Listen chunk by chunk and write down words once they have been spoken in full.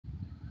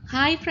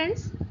Hi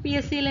friends,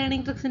 PSC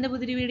learning ട്രിക്സിൻ്റെ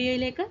പുതിയൊരു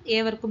വീഡിയോയിലേക്ക്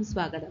ഏവർക്കും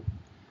സ്വാഗതം.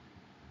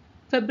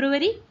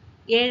 ഫെബ്രുവരി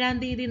 7-ാം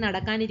തീയതി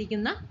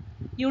നടക്കാനിരിക്കുന്ന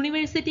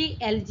യൂണിവേഴ്സിറ്റി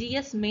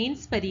LGS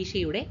മെയിൻസ്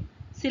പരീക്ഷയുടെ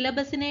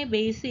സിലബസിനെ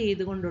ബേസ്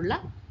ചെയ്തുകൊണ്ടുള്ള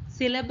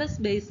സിലബസ്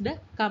ബേസ്ഡ്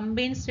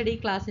കമ്പൈൻഡ് സ്റ്റഡി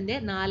ക്ലാസ്സിൻ്റെ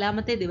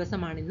 4-ാമത്തെ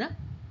ദിവസമാണിന്ന്.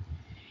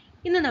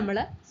 ഇന്ന് നമ്മൾ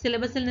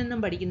സിലബസിൽ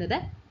നിന്നും പഠിക്കുന്നത്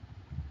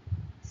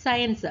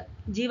സയൻസ്,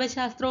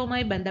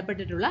 ജീവശാസ്ത്രവുമായി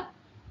ബന്ധപ്പെട്ടിട്ടുള്ള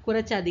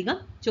കുറച്ചധികം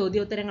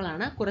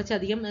ചോദ്യോത്തരങ്ങളാണ്.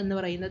 കുറച്ചധികം എന്ന്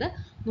പറയുന്നത്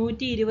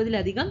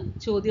 120-ലധികം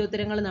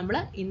ചോദ്യോത്തരങ്ങൾ നമ്മൾ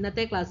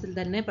ഇന്നത്തെ ക്ലാസ്സിൽ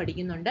തന്നെ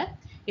പഠിക്കുന്നുണ്ട്.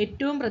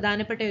 ഏറ്റവും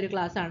പ്രധാനപ്പെട്ട ഒരു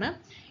ക്ലാസ്സാണ്.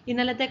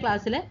 ഇന്നലത്തെ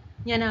ക്ലാസ്സിൽ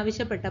ഞാൻ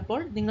ആവശ്യപ്പെട്ടപ്പോൾ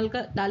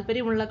നിങ്ങൾക്ക്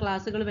താല്പര്യമുള്ള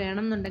ക്ലാസ്സുകൾ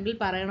വേണമെന്നുണ്ടെങ്കിൽ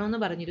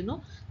പറയണമെന്ന് പറഞ്ഞിരുന്നു.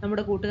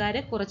 നമ്മുടെ കൂട്ടുകാർ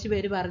കുറച്ച്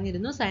പേര്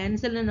പറഞ്ഞിരുന്നു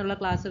സയൻസിൽ നിന്നുള്ള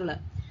ക്ലാസ്സുകൾ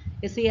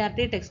SCERT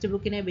ടെക്സ്റ്റ്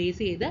ബുക്കിനെ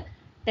ബേസ് ചെയ്ത്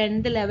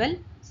 10th ലെവൽ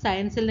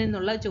സയൻസിൽ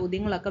നിന്നുള്ള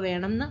ചോദ്യങ്ങളൊക്കെ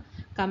വേണമെന്ന്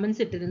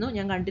കമൻസ് ഇട്ടിരുന്നു.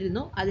 ഞാൻ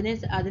കണ്ടിരുന്നു.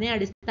 അതിനെ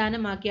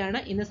അടിസ്ഥാനമാക്കിയാണ്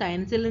ഇന്ന്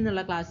സയൻസിൽ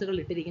നിന്നുള്ള ക്ലാസ്സുകൾ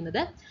ഇട്ടിരിക്കുന്നത്.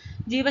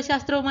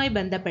 ജീവശാസ്ത്രവുമായി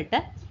ബന്ധപ്പെട്ട്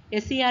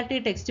SCERT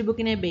ടെക്സ്റ്റ്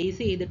ബുക്കിനെ ബേസ്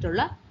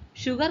ചെയ്തിട്ടുള്ള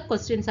ഷുഗർ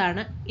ക്വസ്റ്റ്യൻസ്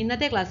ആണ്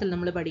ഇന്നത്തെ ക്ലാസ്സിൽ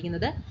നമ്മൾ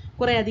പഠിക്കുന്നത്.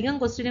 കുറേ അധികം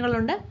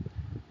ക്വസ്റ്റ്യനുകളുണ്ട്.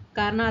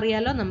 കാരണം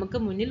അറിയാലോ, നമുക്ക്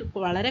മുന്നിൽ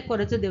വളരെ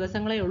കുറച്ച്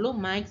ദിവസങ്ങളേ ഉള്ളൂ.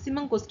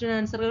 മാക്സിമം ക്വസ്റ്റ്യൻ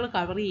ആൻസറുകൾ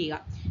കവർ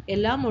ചെയ്യുക.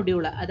 എല്ലാ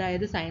മൊഡ്യൂള്,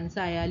 അതായത് സയൻസ്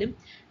ആയാലും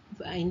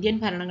ഇന്ത്യൻ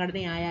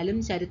ഭരണഘടനയായാലും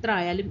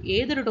ചരിത്രമായാലും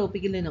ഏതൊരു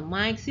ടോപ്പിക്കിൽ നിന്നും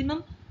മാക്സിമം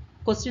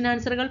ക്വസ്റ്റ്യൻ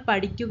ആൻസറുകൾ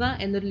പഠിക്കുക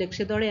എന്നൊരു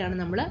ലക്ഷ്യത്തോടെയാണ്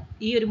നമ്മൾ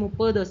ഈ ഒരു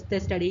 30 ദിവസത്തെ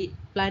സ്റ്റഡി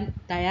പ്ലാൻ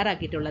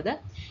തയ്യാറാക്കിയിട്ടുള്ളത്.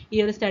 ഈ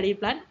ഒരു സ്റ്റഡി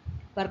പ്ലാൻ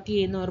വർക്ക്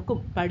ചെയ്യുന്നവർക്കും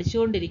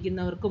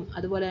പഠിച്ചുകൊണ്ടിരിക്കുന്നവർക്കും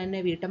അതുപോലെ തന്നെ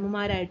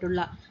വീട്ടമ്മമാരായിട്ടുള്ള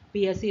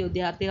PSC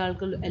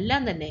ഉദ്യോഗാർത്ഥികൾക്കും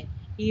എല്ലാം തന്നെ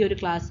ഈ ഒരു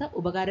ക്ലാസ്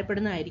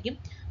ഉപകാരപ്പെടുന്നതായിരിക്കും.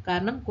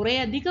 കാരണം കുറേ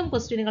അധികം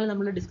ക്വസ്റ്റ്യനുകൾ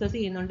നമ്മൾ ഡിസ്കസ്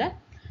ചെയ്യുന്നുണ്ട്.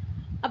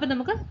 അപ്പം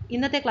നമുക്ക്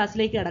ഇന്നത്തെ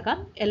ക്ലാസ്സിലേക്ക് കടക്കാം.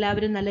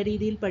 എല്ലാവരും നല്ല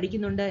രീതിയിൽ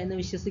പഠിക്കുന്നുണ്ട് എന്ന്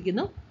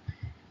വിശ്വസിക്കുന്നു.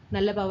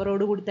 നല്ല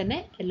പവറോടുകൂടി തന്നെ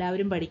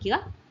എല്ലാവരും പഠിക്കുക.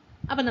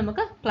 അപ്പം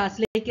നമുക്ക്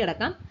ക്ലാസ്സിലേക്ക്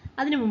കിടക്കാം.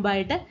 അതിനു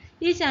മുമ്പായിട്ട്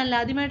ഈ ചാനൽ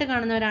ആദ്യമായിട്ട്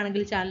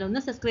കാണുന്നവരാണെങ്കിൽ ചാനൽ ഒന്ന്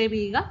സബ്സ്ക്രൈബ്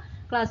ചെയ്യുക.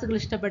 ക്ലാസ്സുകൾ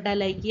ഇഷ്ടപ്പെട്ടാൽ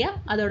ലൈക്ക്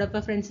ചെയ്യുക.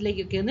 അതോടൊപ്പം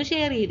ഫ്രണ്ട്സിലേക്കൊക്കെ ഒന്ന്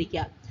ഷെയർ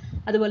ചെയ്തിരിക്കുക.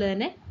 അതുപോലെ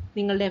തന്നെ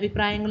നിങ്ങളുടെ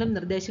അഭിപ്രായങ്ങളും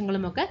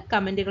നിർദ്ദേശങ്ങളും ഒക്കെ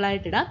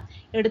കമൻറ്റുകളായിട്ടിടാം.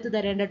 എടുത്തു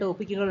തരേണ്ട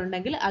ടോപ്പിക്കുകൾ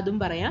ഉണ്ടെങ്കിൽ അതും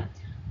പറയാം.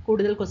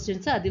 കൂടുതൽ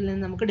ക്വസ്റ്റ്യൻസ് അതിൽ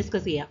നിന്ന് നമുക്ക്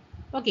ഡിസ്കസ് ചെയ്യാം.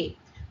 ഓക്കെ,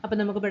 അപ്പം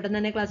നമുക്ക് പെട്ടെന്ന്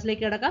തന്നെ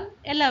ക്ലാസ്സിലേക്ക് കിടക്കാം.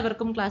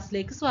 എല്ലാവർക്കും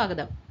ക്ലാസ്സിലേക്ക്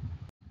സ്വാഗതം.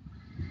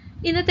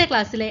 ഇന്നത്തെ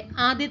ക്ലാസ്സിലെ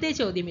ആദ്യത്തെ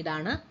ചോദ്യം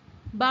ഇതാണ്: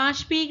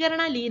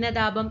 ബാഷ്പീകരണ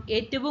ലീനതാപം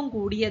ഏറ്റവും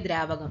കൂടിയ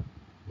ദ്രാവകം?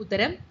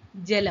 ഉത്തരം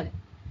ജലം.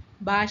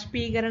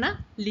 ബാഷ്പീകരണ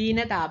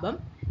ലീനതാപം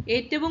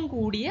ഏറ്റവും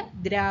കൂടിയ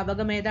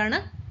ദ്രാവകം ഏതാണ്?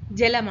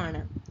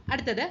 ജലമാണ്.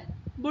 അടുത്തത്,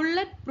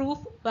 ബുള്ളറ്റ്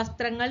പ്രൂഫ്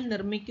വസ്ത്രങ്ങൾ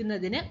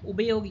നിർമ്മിക്കുന്നതിന്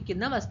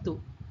ഉപയോഗിക്കുന്ന വസ്തു?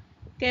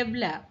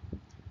 കെവ്ലർ.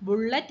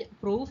 ബുള്ളറ്റ്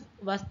പ്രൂഫ്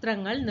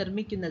വസ്ത്രങ്ങൾ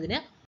നിർമ്മിക്കുന്നതിന്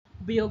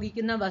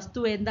ഉപയോഗിക്കുന്ന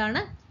വസ്തു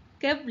എന്താണ്?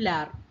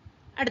 കെവ്ലർ.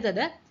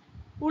 അടുത്തത്,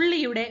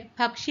 ഉള്ളിയുടെ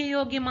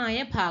ഭക്ഷ്യയോഗ്യമായ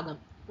ഭാഗം?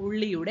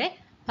 ഉള്ളിയുടെ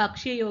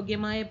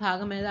ഭക്ഷ്യയോഗ്യമായ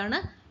ഭാഗം ഏതാണ്?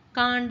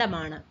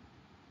 കാണ്ഡമാണ്.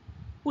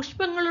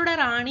 പുഷ്പങ്ങളുടെ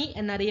റാണി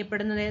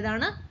എന്നറിയപ്പെടുന്നത്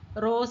ഏതാണ്?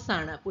 റോസ്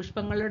ആണ്.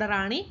 പുഷ്പങ്ങളുടെ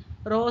റാണി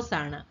റോസ്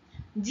ആണ്.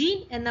 ജീൻ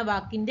എന്ന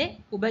വാക്കിന്റെ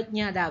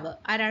ഉപജ്ഞാതാവ്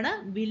ആരാണ്?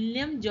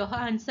 വില്യം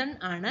ജോഹാൻസൺ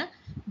ആണ്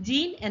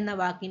ജീൻ എന്ന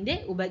വാക്കിന്റെ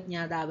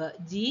ഉപജ്ഞാതാവ്.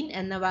 ജീൻ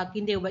എന്ന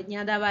വാക്കിന്റെ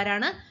ഉപജ്ഞാതാവ്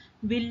ആരാണ്?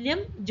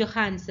 William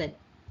Johansson.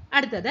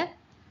 അടുത്തത്,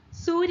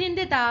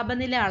 സൂര്യന്റെ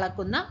താപനില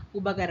അളക്കുന്ന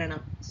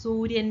ഉപകരണം?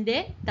 സൂര്യന്റെ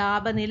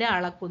താപനില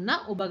അളക്കുന്ന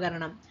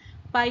ഉപകരണം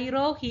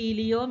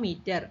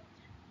പൈറോഹീലിയോമീറ്റർ.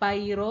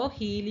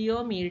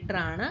 പൈറോഹീലിയോമീറ്റർ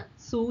ആണ്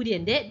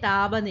സൂര്യന്റെ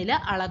താപനില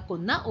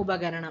അളക്കുന്ന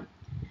ഉപകരണം.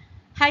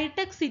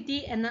 ഹൈടെക് സിറ്റി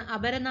എന്ന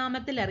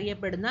അപരനാമത്തിൽ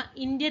അറിയപ്പെടുന്ന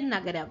ഇന്ത്യൻ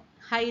നഗരം?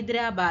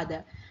 ഹൈദരാബാദ്.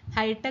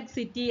 ഹൈടെക്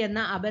സിറ്റി എന്ന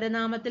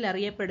അപരനാമത്തിൽ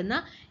അറിയപ്പെടുന്ന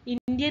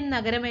ഇന്ത്യൻ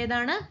നഗരം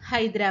ഏതാണ്?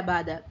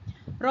 ഹൈദരാബാദ്.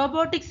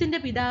 റോബോട്ടിക്സിന്റെ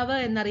പിതാവ്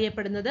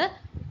എന്നറിയപ്പെടുന്നത്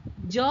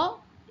ജോ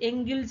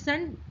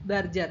എങ്കിൾസൺ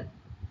ബെർജർ.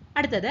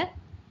 അടുത്തത്,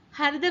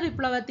 ഹരിത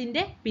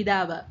വിപ്ലവത്തിന്റെ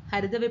പിതാവ്?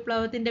 ഹരിത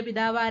വിപ്ലവത്തിന്റെ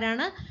പിതാവ്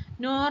ആരാണ്?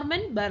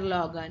 നോർമൻ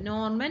ബെർലോഗ്.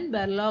 നോർമൻ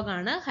ബെർലോഗ്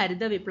ആണ്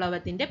ഹരിത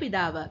വിപ്ലവത്തിന്റെ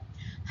പിതാവ്.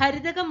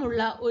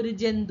 ഹരിതകമുള്ള ഒരു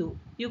ജന്തു?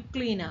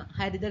 യുക്ലീന.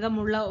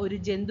 ഹരിതകമുള്ള ഒരു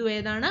ജന്തു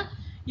ഏതാണ്?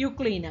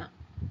 യുക്ലീന.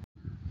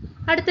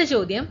 അടുത്ത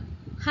ചോദ്യം,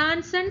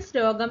 ഹാൻസൺസ്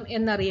രോഗം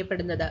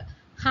എന്നറിയപ്പെടുന്നത്?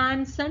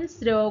 ഹാൻസൺസ്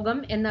രോഗം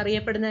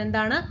എന്നറിയപ്പെടുന്നത്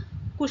എന്താണ്?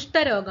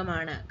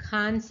 കുഷ്ഠരോഗമാണ്.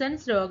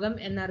 ഹാൻസൺസ് രോഗം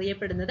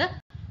എന്നറിയപ്പെടുന്നത്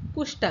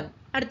കുഷ്ഠം.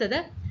 അടുത്തത്,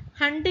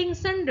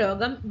 ഹണ്ടിങ്സൺ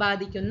രോഗം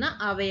ബാധിക്കുന്ന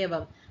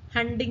അവയവം?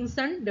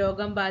 ഹണ്ടിങ്സൺ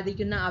രോഗം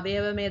ബാധിക്കുന്ന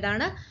അവയവം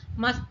ഏതാണ്?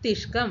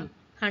 മസ്തിഷ്കം.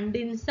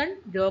 ഹണ്ടിങ്സൺ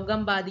രോഗം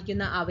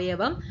ബാധിക്കുന്ന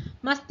അവയവം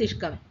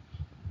മസ്തിഷ്കം.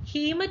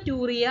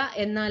 ഹീമറ്റൂറിയ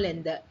എന്നാൽ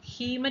എന്ത്?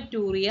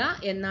 ഹീമറ്റൂറിയ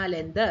എന്നാൽ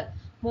എന്ത്?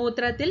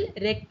 മൂത്രത്തിൽ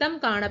രക്തം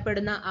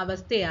കാണപ്പെടുന്ന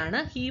അവസ്ഥയാണ്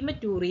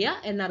ഹീമറ്റൂറിയ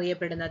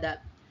എന്നറിയപ്പെടുന്നത്.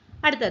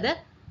 അടുത്തത്,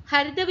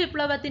 ഹരിത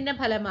വിപ്ലവത്തിന്റെ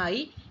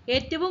ഫലമായി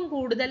ഏറ്റവും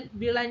കൂടുതൽ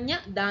വിളഞ്ഞ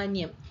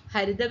ധാന്യം?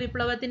 ഹരിത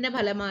വിപ്ലവത്തിന്റെ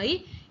ഫലമായി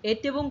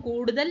ഏറ്റവും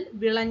കൂടുതൽ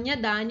വിളഞ്ഞ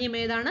ധാന്യം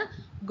ഏതാണ്?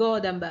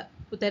 ഗോതമ്പ്.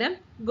 ഉത്തരം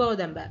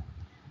ഗോതമ്പ്.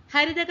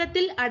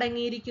 ഹരിതകത്തിൽ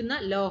അടങ്ങിയിരിക്കുന്ന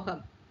ലോഹം?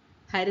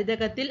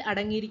 ഹരിതകത്തിൽ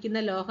അടങ്ങിയിരിക്കുന്ന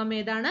ലോഹം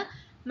ഏതാണ്?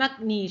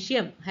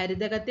 മഗ്നീഷ്യം.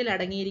 ഹരിതകത്തിൽ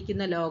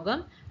അടങ്ങിയിരിക്കുന്ന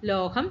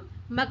ലോഹം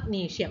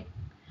മഗ്നീഷ്യം.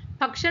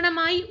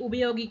 ഭക്ഷണമായി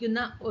ഉപയോഗിക്കുന്ന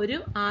ഒരു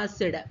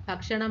ആസിഡ്?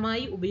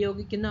 ഭക്ഷണമായി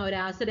ഉപയോഗിക്കുന്ന ഒരു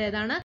ആസിഡ്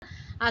ഏതാണ്?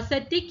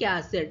 Acetic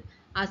acid.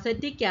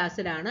 അസറ്റിക്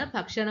ആസിഡ് ആണ്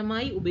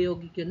ഭക്ഷണമായി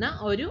ഉപയോഗിക്കുന്ന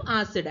ഒരു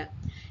ആസിഡ്.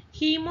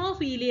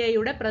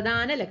 ഹീമോഫീലിയയുടെ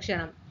പ്രധാന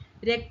ലക്ഷണം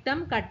രക്തം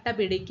കട്ട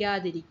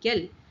പിടിക്കാതിരിക്കൽ.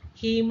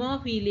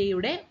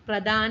 ഹീമോഫീലിയയുടെ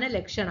പ്രധാന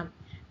ലക്ഷണം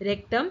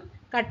രക്തം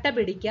കട്ട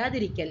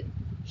പിടിക്കാതിരിക്കൽ.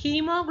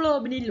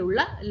 ഹീമോഗ്ലോബിനിലുള്ള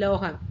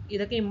ലോഹം.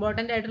 ഇതൊക്കെ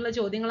ഇമ്പോർട്ടൻ്റ് ആയിട്ടുള്ള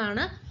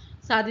ചോദ്യങ്ങളാണ്,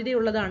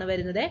 സാധ്യതയുള്ളതാണ്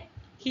വരുന്നത്.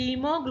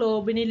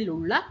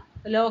 ഹീമോഗ്ലോബിനിലുള്ള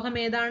ലോഹം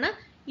ഏതാണ്?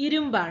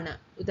 ഇരുമ്പാണ്.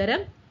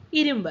 ഉത്തരം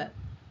ഇരുമ്പ്.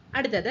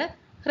 അടുത്തത്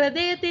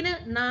ഹൃദയത്തിന്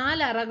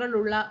 4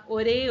 അറകളുള്ള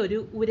ഒരേ ഒരു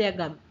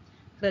ഉരകം.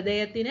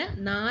 ഹൃദയത്തിന്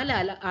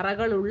 4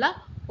 അറകളുള്ള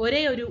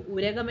ഒരേ ഒരു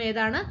ഉരകം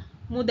ഏതാണ്?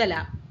 മുതല.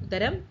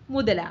 ഉത്തരം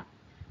മുതല.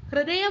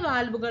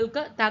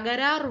 ഹൃദയവാൽവുകൾക്ക്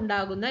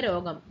തകരാറുണ്ടാകുന്ന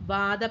രോഗം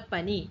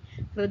വാതപ്പനി.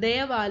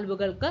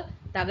 ഹൃദയവാൽവുകൾക്ക്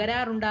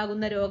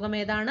തകരാറുണ്ടാകുന്ന രോഗം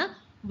ഏതാണ്?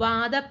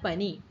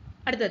 വാതപ്പനി.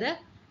 അടുത്തത്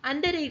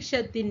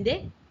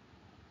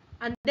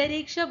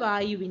അന്തരീക്ഷ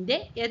വായുവിന്റെ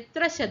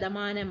എത്ര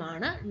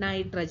ശതമാനമാണ്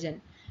നൈട്രജൻ?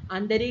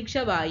 അന്തരീക്ഷ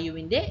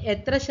വായുവിന്റെ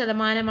എത്ര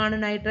ശതമാനമാണ്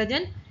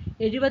നൈട്രജൻ?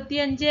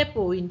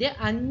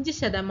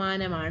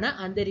 75.5%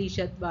 അന്തരീക്ഷ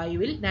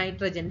വായുവിൽ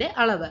നൈട്രജന്റെ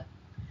അളവ്.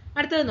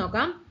 അടുത്തത്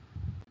നോക്കാം.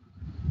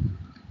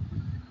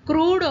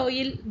 ക്രൂഡ്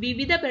ഓയിൽ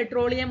വിവിധ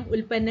പെട്രോളിയം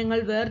ഉൽപ്പന്നങ്ങൾ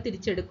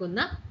വേർതിരിച്ചെടുക്കുന്ന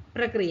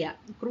പ്രക്രിയ.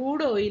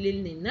 ക്രൂഡ് ഓയിലിൽ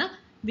നിന്ന്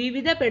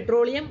വിവിധ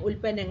പെട്രോളിയം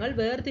ഉൽപ്പന്നങ്ങൾ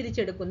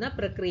വേർതിരിച്ചെടുക്കുന്ന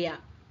പ്രക്രിയ.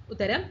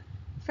 ഉത്തരം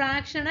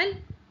ഫ്രാക്ഷണൽ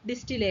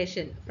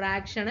ഡിസ്റ്റിലേഷൻ.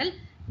 Fractional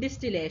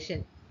distillation.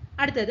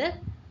 അടുത്തത്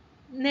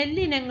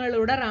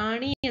നെല്ലിനങ്ങളുടെ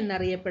റാണി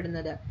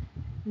എന്നറിയപ്പെടുന്നത്.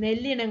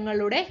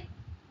 നെല്ലിനങ്ങളുടെ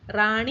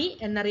റാണി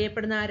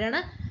എന്നറിയപ്പെടുന്ന ആരാണ്?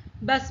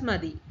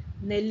 ബസ്മതി.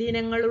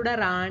 നെല്ലിനങ്ങളുടെ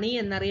റാണി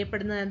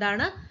എന്നറിയപ്പെടുന്നത്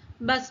എന്താണ്?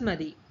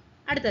 ബസ്മതി.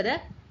 അടുത്തത്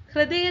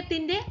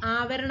ഹൃദയത്തിന്റെ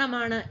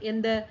ആവരണമാണ്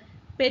എന്ത്?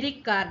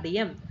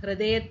 പെരിക്കാർഡിയം.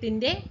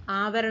 ഹൃദയത്തിന്റെ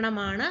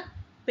ആവരണമാണ്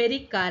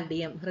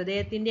പെരിക്കാർഡിയം.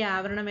 ഹൃദയത്തിന്റെ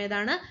ആവരണം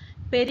ഏതാണ്?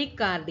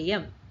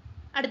 പെരിക്കാർഡിയം.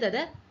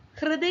 അടുത്തത്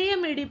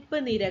ഹൃദയമിടിപ്പ്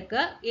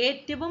നിരക്ക്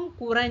ഏറ്റവും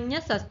കുറഞ്ഞ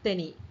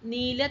സസ്തനി.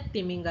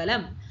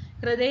 നീലത്തിമിംഗലം.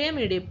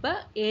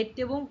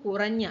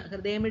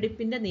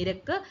 ഹൃദയമിടിപ്പിന്റെ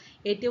നിരക്ക്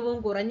ഏറ്റവും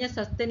കുറഞ്ഞ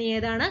സസ്തനി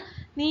ഏതാണ്?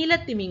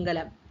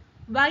 നീലത്തിമിംഗലം.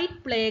 വൈറ്റ്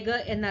പ്ലേഗ്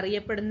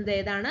എന്നറിയപ്പെടുന്നത്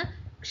ഏതാണ്?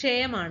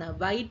 ക്ഷയമാണ്.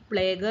 വൈറ്റ്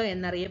പ്ലേഗ്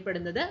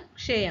എന്നറിയപ്പെടുന്നത്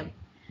ക്ഷയം.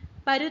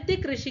 പരുത്തി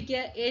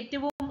കൃഷിക്ക്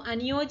ഏറ്റവും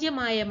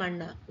അനുയോജ്യമായ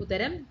മണ്ണ്.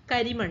 ഉത്തരം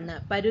കരിമണ്ണ്.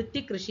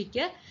 പരുത്തി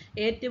കൃഷിക്ക്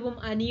ഏറ്റവും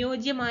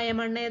അനുയോജ്യമായ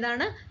മണ്ണ്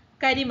ഏതാണ്?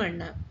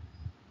 കരിമണ്ണ്.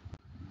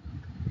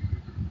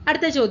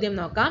 അടുത്ത ചോദ്യം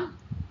നോക്കാം.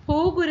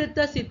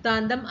 ഭൂഗുരുത്വ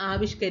സിദ്ധാന്തം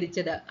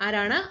ആവിഷ്കരിച്ചത്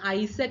ആരാണ്?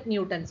 Isaac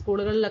Newton.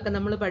 സ്കൂളുകളിലൊക്കെ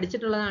നമ്മൾ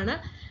പഠിച്ചിട്ടുള്ളതാണ്,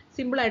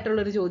 സിമ്പിൾ ആയിട്ടുള്ള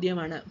ഒരു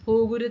ചോദ്യമാണ്.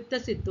 ഭൂഗുരുത്വ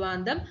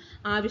സിദ്ധാന്തം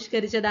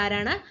ആവിഷ്കരിച്ചത്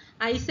ആരാണ്?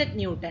 Isaac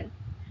Newton.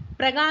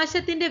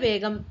 പ്രകാശത്തിന്റെ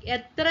വേഗം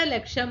എത്ര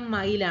ലക്ഷം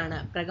മൈലാണ്?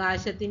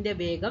 പ്രകാശത്തിന്റെ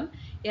വേഗം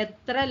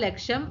എത്ര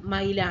ലക്ഷം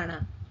മൈലാണ്?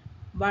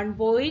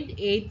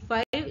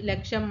 1.85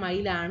 ലക്ഷം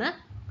മൈലാണ്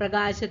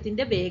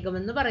പ്രകാശത്തിന്റെ വേഗം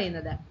എന്ന്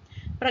പറയുന്നത്.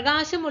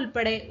 പ്രകാശം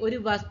ഉൾപ്പെടെ ഒരു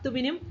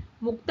വസ്തുവിനും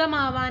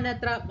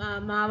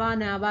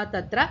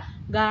മുക്തമാവാനാവാത്തത്ര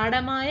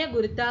ഗാഢമായ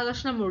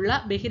ഗുരുത്വാകർഷണമുള്ള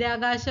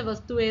ബഹിരാകാശ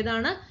വസ്തു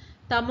ഏതാണ്?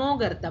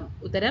 തമോഗർത്തം.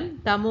 ഉത്തരം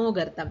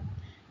തമോഗർത്തം.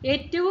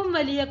 ഏറ്റവും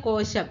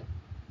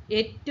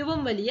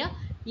വലിയ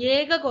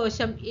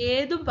ഏകകോശം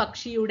ഏതു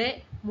പക്ഷിയുടെ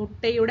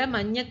മുട്ടയുടെ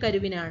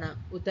മഞ്ഞക്കരുവിനാണ്?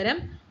 ഉത്തരം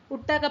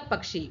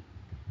ഉട്ടകപ്പക്ഷി.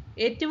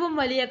 ഏറ്റവും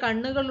വലിയ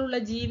കണ്ണുകളുള്ള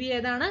ജീവി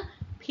ഏതാണ്?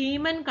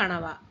 ഭീമൻ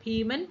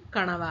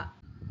കണവ.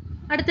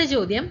 അടുത്ത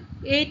ചോദ്യം.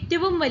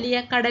 ഏറ്റവും വലിയ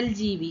കടൽ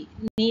ജീവി?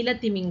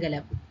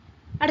 നീലത്തിമിംഗലം.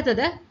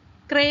 അടുത്തത്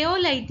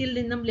ക്രയോലൈറ്റിൽ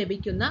നിന്നും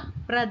ലഭിക്കുന്ന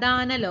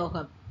പ്രധാന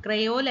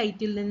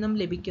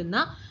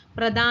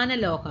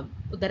ലോഹം.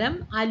 ഉത്തരം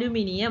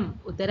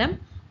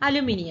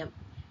അലുമിനിയം.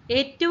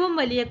 ഏറ്റവും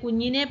വലിയ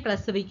കുഞ്ഞിനെ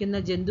പ്രസവിക്കുന്ന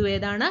ജന്തു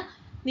ഏതാണ്?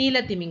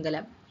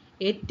 നീലത്തിമിംഗലം.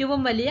 ഏറ്റവും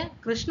വലിയ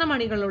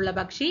കൃഷ്ണമണികളുള്ള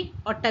പക്ഷി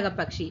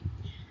ഒട്ടകപ്പക്ഷി.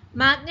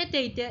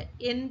 മാഗ്നറ്റൈറ്റ്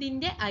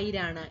എന്തിന്റെ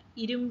അയിരാണ്?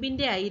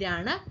 ഇരുമ്പിന്റെ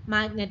അയിരാണ്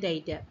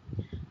മാഗ്നറ്റൈറ്റ്.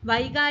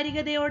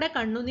 വൈകാരികതയോടെ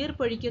കണ്ണുനീർ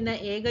പൊഴിക്കുന്ന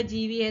ഏക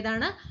ജീവി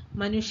ഏതാണ്?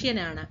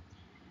 മനുഷ്യനാണ്.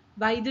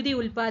 വൈദ്യുതി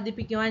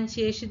ഉൽപ്പാദിപ്പിക്കുവാൻ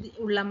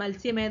ശേഷിയുള്ള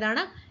മത്സ്യം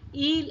ഏതാണ്?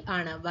 ഈൽ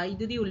ആണ്.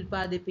 വൈദ്യുതി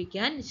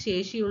ഉൽപ്പാദിപ്പിക്കാൻ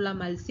ശേഷിയുള്ള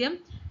മത്സ്യം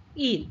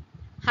ഈൽ.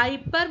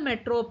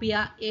 ഹൈപ്പർമെട്രോപ്പിയ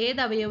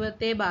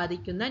ഏതവയവത്തെ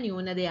ബാധിക്കുന്ന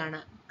ന്യൂനതയാണ്?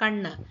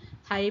 കണ്ണ്.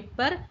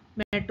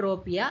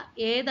 ഹൈപ്പർമെട്രോപ്പിയ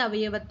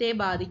ഏതവയവത്തെ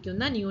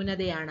ബാധിക്കുന്ന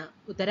ന്യൂനതയാണ്?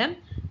 ഉത്തരം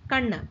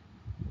കണ്ണ്.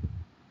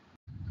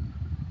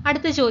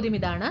 അടുത്ത ചോദ്യം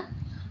ഇതാണ്.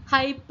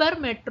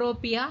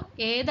 ഹൈപ്പർമെട്രോപ്പിയ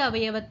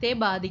ഏതവയവത്തെ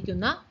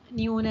ബാധിക്കുന്ന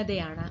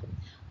ന്യൂനതയാണ്?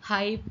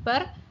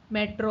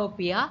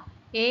 ഹൈപ്പർമെട്രോപ്പിയ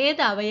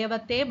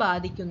ഏതവയവത്തെ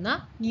ബാധിക്കുന്ന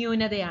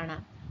ന്യൂനതയാണ്?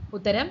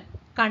 ഉത്തരം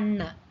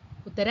കണ്ണ്.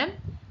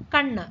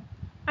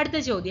 അടുത്ത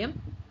ചോദ്യം.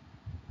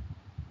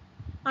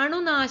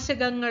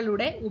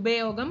 അണുനാശകങ്ങളുടെ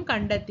ഉപയോഗം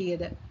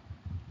കണ്ടെത്തിയത്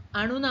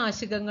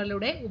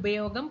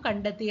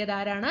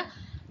ആരാണ്?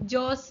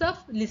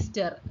 ജോസഫ്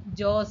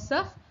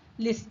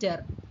ലിസ്റ്റർ.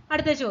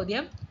 അടുത്ത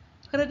ചോദ്യം.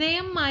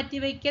 ഹൃദയം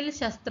മാറ്റിവയ്ക്കൽ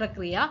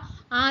ശസ്ത്രക്രിയ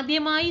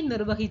ആദ്യമായി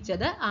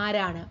നിർവഹിച്ചത്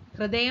ആരാണ്?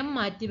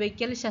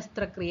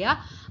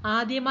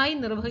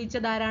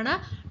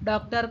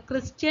 ഡോക്ടർ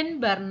ക്രിസ്ത്യൻ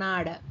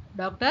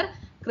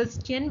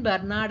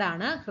ബെർണാഡ്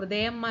ആണ്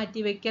ഹൃദയം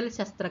മാറ്റിവയ്ക്കൽ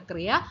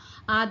ശസ്ത്രക്രിയ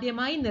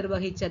ആദ്യമായി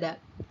നിർവഹിച്ചത്.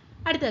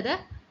 അടുത്തത്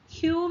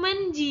ഹ്യൂമൻ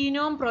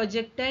ജീനോം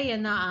പ്രൊജക്ട്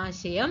എന്ന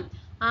ആശയം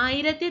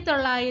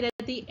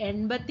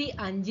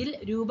 1985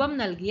 രൂപം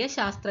നൽകിയ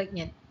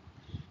ശാസ്ത്രജ്ഞൻ.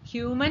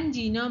 ഹ്യൂമൻ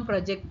ജീനോം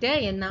പ്രൊജക്റ്റ്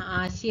എന്ന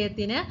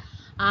ആശയത്തിന്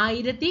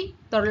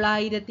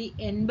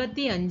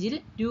 1985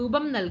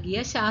 രൂപം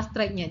നൽകിയ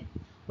ശാസ്ത്രജ്ഞൻ?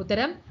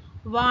 ഉത്തരം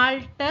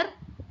വാൾട്ടർ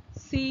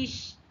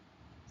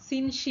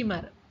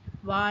സിൻഷിമർ.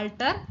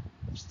 വാൾട്ടർ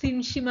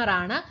സിൻഷിമർ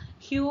ആണ്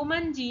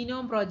ഹ്യൂമൻ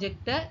ജീനോം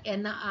പ്രൊജക്റ്റ്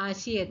എന്ന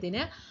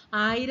ആശയത്തിന്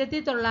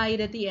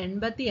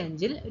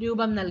 1985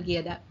 രൂപം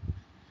നൽകിയത്.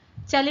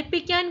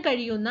 ചലിപ്പിക്കാൻ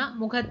കഴിയുന്ന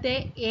മുഖത്തെ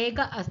ഏക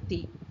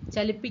അസ്ഥി.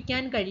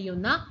 ചലിപ്പിക്കാൻ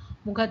കഴിയുന്ന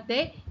മുഖത്തെ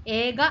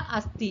ഏക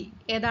അസ്ഥി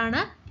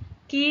ഏതാണ്?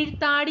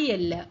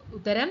 കീഴ്ത്താടിയെല്ല്.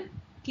 ഉത്തരം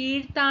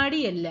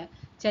കീഴ്ത്താടിയെല്ല്.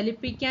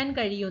 ചലിപ്പിക്കാൻ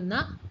കഴിയുന്ന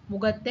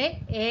മുഖത്തെ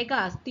ഏക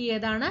അസ്ഥി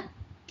ഏതാണ്?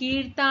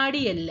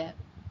 കീഴ്ത്താടിയെല്ല്.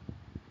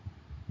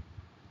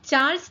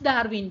 ചാൾസ്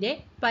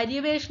ഡാർവിന്റെ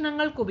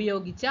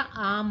പര്യവേഷണങ്ങൾക്കുപയോഗിച്ച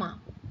ആമ.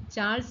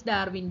 ചാൾസ്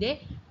ഡാർവിന്റെ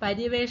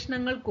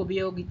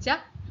പര്യവേഷണങ്ങൾക്കുപയോഗിച്ച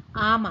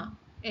ആമ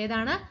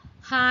ഏതാണ്?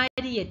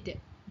 ഹാരിയറ്റ്.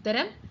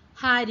 ഉത്തരം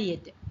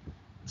ഹാരിയറ്റ്.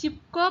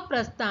 ചിപ്കോ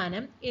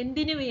പ്രസ്ഥാനം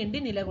എന്തിനു വേണ്ടി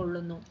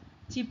നിലകൊള്ളുന്നു?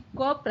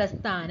 ചിപ്കോ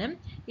പ്രസ്ഥാനം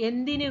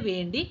എന്തിനു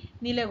വേണ്ടി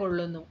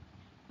നിലകൊള്ളുന്നു?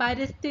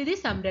 പരിസ്ഥിതി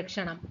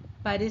സംരക്ഷണം.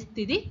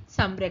 പരിസ്ഥിതി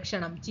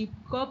സംരക്ഷണം.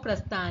 ചിപ്കോ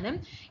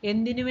പ്രസ്ഥാനം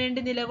എന്തിനു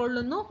വേണ്ടി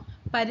നിലകൊള്ളുന്നു?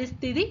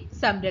 പരിസ്ഥിതി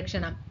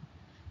സംരക്ഷണം.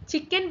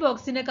 ചിക്കൻ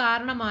ബോക്സിന്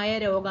കാരണമായ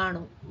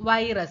രോഗാണു?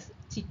 വൈറസ്.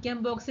 ചിക്കൻ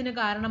ബോക്സിന്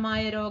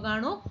കാരണമായ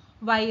രോഗാണു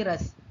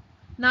വൈറസ്.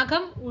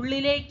 നഖം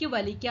ഉള്ളിലേക്ക്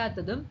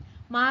വലിക്കാത്തതും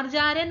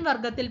മാർജാരൻ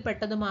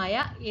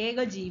വർഗത്തിൽപ്പെട്ടതുമായ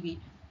ഏക ജീവി.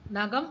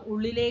 നഖം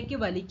ഉള്ളിലേക്ക്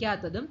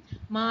വലിക്കാത്തതും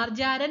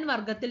മാർജാരൻ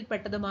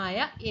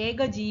വർഗത്തിൽപ്പെട്ടതുമായ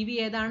ഏക ജീവി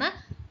ഏതാണ്?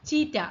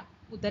 ചീറ്റ.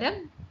 ഉത്തരം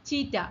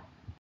ചീറ്റ.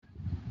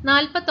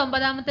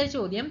 49ാമത്തെ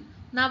ചോദ്യം.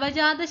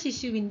 നവജാത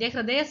ശിശുവിന്റെ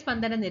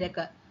ഹൃദയസ്പന്ദന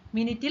നിരക്ക്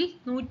മിനിറ്റിൽ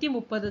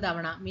 130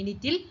 തവണ.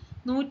 മിനിറ്റിൽ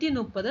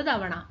 130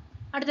 തവണ.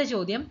 അടുത്ത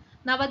ചോദ്യം.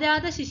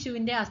 നവജാത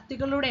ശിശുവിന്റെ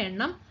അസ്ഥികളുടെ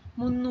എണ്ണം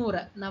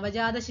 300.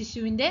 നവജാത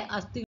ശിശുവിന്റെ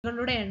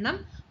അസ്ഥികളുടെ എണ്ണം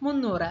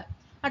 300.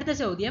 അടുത്ത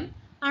ചോദ്യം.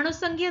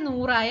 അണുസംഖ്യ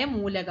 100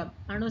 മൂലകം.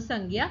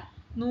 അണുസംഖ്യ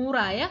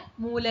 100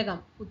 മൂലകം.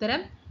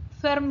 ഉത്തരം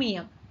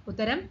ഫെർമിയം.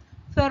 ഉത്തരം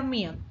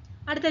ഫെർമിയം.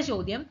 അടുത്ത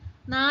ചോദ്യം.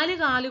 4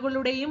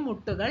 കാലുകളുടെയും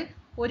മുട്ടുകൾ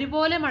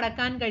ഒരുപോലെ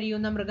മടക്കാൻ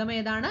കഴിയുന്ന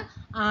മൃഗമേതാണ്?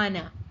 ആന.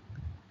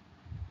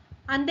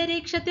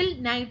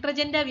 അന്തരീക്ഷത്തിൽ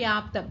നൈട്രജന്റെ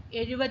വ്യാപ്തം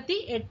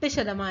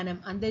 78%.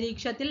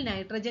 അന്തരീക്ഷത്തിൽ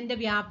നൈട്രജന്റെ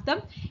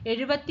വ്യാപ്തം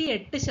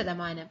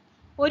 78%.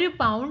 ഒരു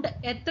പൗണ്ട്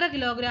എത്ര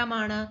കിലോഗ്രാം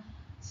ആണ്?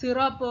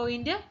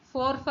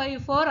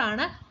 0.454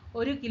 ആണ്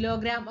ഒരു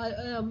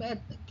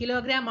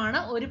കിലോഗ്രാം ആണ്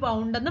ഒരു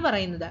പൗണ്ട് എന്ന്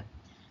പറയുന്നത്.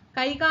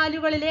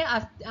 കൈകാലുകളിലെ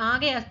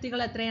ആകെ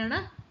അസ്ഥികൾ എത്രയാണ്?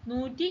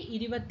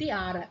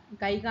 126.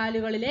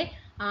 കൈകാലുകളിലെ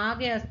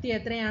ആകെ അസ്ഥി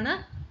എത്രയാണ്?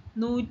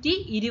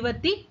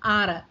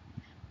 126.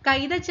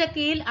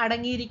 കൈതച്ചക്കയിൽ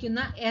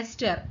അടങ്ങിയിരിക്കുന്ന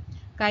എസ്റ്റർ.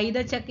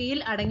 കൈതച്ചക്കയിൽ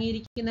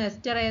അടങ്ങിയിരിക്കുന്ന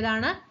എസ്റ്റർ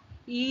ഏതാണ്?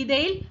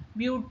 Ethyl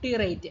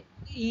butyrate.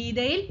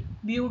 ഈഥൈൽ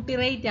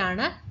ബ്യൂട്ടിറേറ്റ്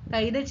ആണ്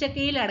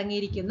കൈതച്ചക്കയിൽ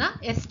അടങ്ങിയിരിക്കുന്ന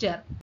എസ്റ്റർ.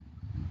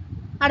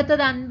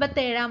 അടുത്തത്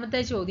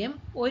 57ാമത്തെ ചോദ്യം.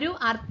 ഒരു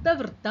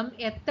അർദ്ധവൃത്തം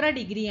എത്ര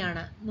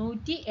ഡിഗ്രിയാണ്?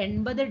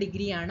 180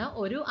 ഡിഗ്രിയാണ്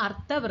ഒരു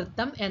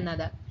അർദ്ധവൃത്തം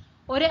എന്നത്.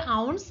 ഒരു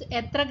ഔൺസ്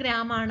എത്ര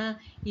ഗ്രാം ആണ്?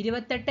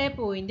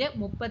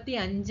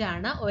 28.35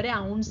 ആണ് ഒരു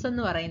ഔൺസ്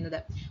എന്ന് പറയുന്നത്.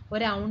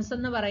 ഒരു ഔൺസ്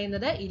എന്ന്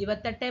പറയുന്നത്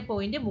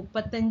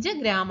 28.35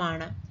 ഗ്രാം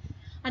ആണ്.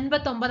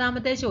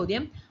 59ാമത്തെ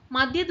ചോദ്യം.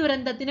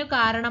 മദ്യദുരന്തത്തിന്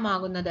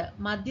കാരണമാകുന്നത്.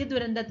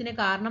 മദ്യദുരന്തത്തിന്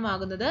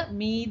കാരണമാകുന്നത്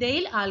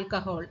മീഥൈൽ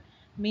ആൽക്കഹോൾ.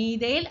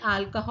 മീഥൈൽ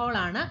ആൽക്കഹോൾ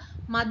ആണ്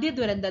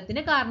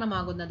മദ്യദുരന്തത്തിന്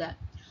കാരണമാകുന്നത്.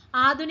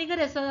 ആധുനിക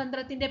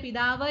രസതന്ത്രത്തിന്റെ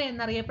പിതാവ്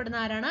എന്നറിയപ്പെടുന്ന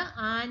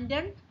ആരാണ്?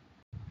 Anton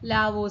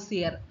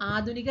Lavoisier.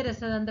 ആധുനിക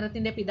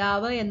രസതന്ത്രത്തിന്റെ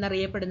പിതാവ്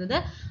എന്നറിയപ്പെടുന്നത്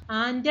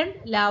ആന്റൺ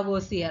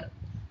ലാവോസിയർ.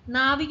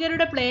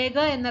 നാവികരുടെ പ്ലേഗ്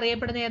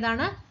എന്നറിയപ്പെടുന്ന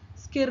ഏതാണ്?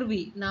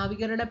 സ്കിർവി.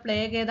 നാവികരുടെ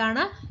പ്ലേഗ്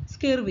ഏതാണ്?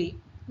 സ്കിർവി.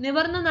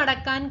 നിവർന്നു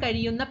നടക്കാൻ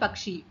കഴിയുന്ന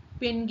പക്ഷി?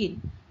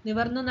 പെൻഗിൻ.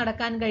 നിവർന്നു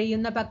നടക്കാൻ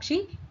കഴിയുന്ന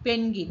പക്ഷി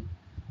പെൻഗിൻ.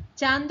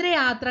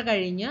 ചാന്ദ്രയാത്ര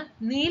കഴിഞ്ഞ്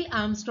നീൽ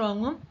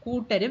ആംസ്ട്രോങ്ങും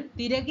കൂട്ടരും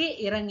തിരികെ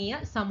ഇറങ്ങിയ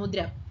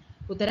സമുദ്രം?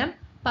 ഉത്തരം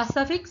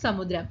പസഫിക്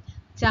സമുദ്രം.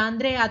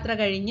 ചാന്ദ്രയാത്ര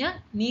കഴിഞ്ഞ്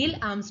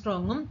നീൽ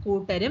ആംസ്ട്രോങ്ങും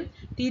കൂട്ടരും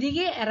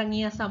തിരികെ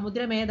ഇറങ്ങിയ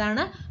സമുദ്രം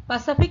ഏതാണ്?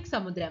 പസഫിക്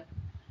സമുദ്രം.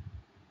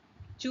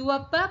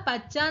 ചുവപ്പ്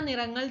പച്ച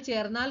നിറങ്ങൾ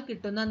ചേർന്നാൽ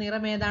കിട്ടുന്ന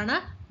നിറം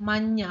ഏതാണ്?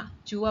 മഞ്ഞ.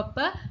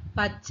 ചുവപ്പ്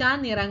പച്ച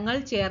നിറങ്ങൾ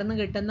ചേർന്ന്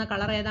കിട്ടുന്ന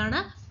കളർ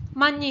ഏതാണ്?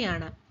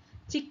 മഞ്ഞയാണ്.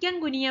 ചിക്കൻ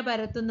ഗുനിയ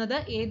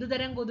പരത്തുന്നത്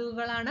ഏതുതരം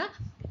കൊതുകുകളാണ്?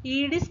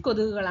 ഈഡിസ്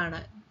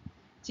കൊതുകുകളാണ്.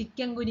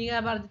 ചിക്കൻ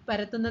ഗുനിയ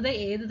പരത്തുന്നത്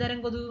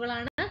ഏതുതരം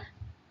കൊതുകുകളാണ്?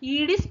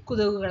 ഈഡിസ്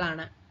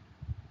കൊതുകുകളാണ്.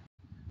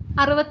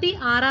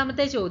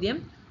 66ാമത്തെ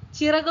ചോദ്യം.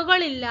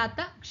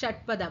 ചിറകുകളില്ലാത്ത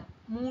ഷഡ്പദം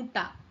മൂട്ട.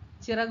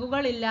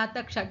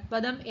 ചിറകുകളില്ലാത്ത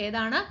ഷഡ്പദം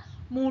ഏതാണ്?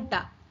 മൂട്ട.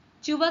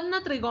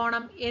 ചുവന്ന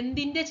ത്രികോണം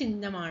എന്തിന്റെ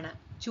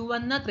ചിഹ്നമാണ്?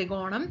 ചുവന്ന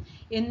ത്രികോണം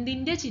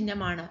എന്തിന്റെ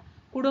ചിഹ്നമാണ്?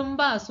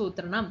 കുടുംബ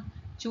ആസൂത്രണം.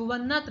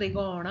 ചുവന്ന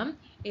ത്രികോണം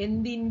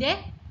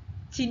എന്തിന്റെ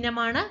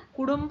ചിഹ്നമാണ്?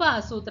 കുടുംബ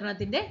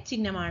ആസൂത്രണത്തിന്റെ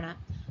ചിഹ്നമാണ്.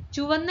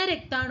 ചുവന്ന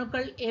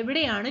രക്താണുക്കൾ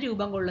എവിടെയാണ്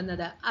രൂപം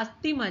കൊള്ളുന്നത്?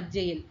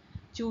 അസ്ഥിമജ്ജയിൽ.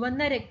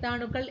 ചുവന്ന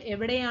രക്താണുക്കൾ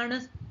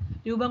എവിടെയാണ്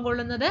രൂപം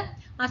കൊള്ളുന്നത്?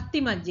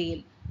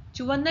 അസ്ഥിമജ്ജയിൽ.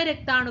 ചുവന്ന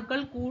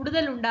രക്താണുക്കൾ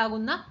കൂടുതൽ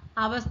ഉണ്ടാകുന്ന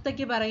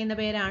അവസ്ഥയ്ക്ക് പറയുന്ന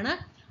പേരാണ്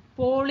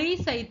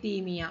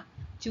പോളിസൈത്തീമിയ.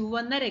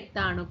 ചുവന്ന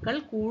രക്താണുക്കൾ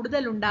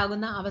കൂടുതൽ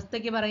ഉണ്ടാകുന്ന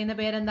അവസ്ഥയ്ക്ക് പറയുന്ന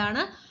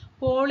പേരെന്താണ്?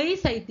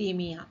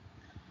 പോളിസൈത്തീമിയ.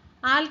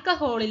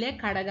 ആൽക്കഹോളിലെ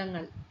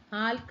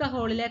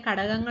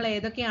ഘടകങ്ങൾ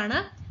ഏതൊക്കെയാണ്?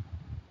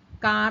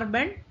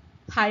 Carbon,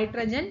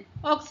 hydrogen,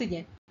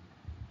 oxygen.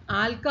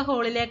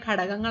 ആൽക്കഹോളിലെ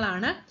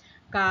ഘടകങ്ങളാണ്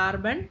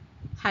കാർബൺ,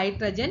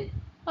 ഹൈഡ്രജൻ,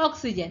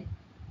 ഓക്സിജൻ.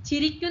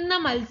 ചിരിക്കുന്ന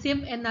മത്സ്യം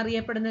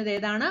എന്നറിയപ്പെടുന്നത്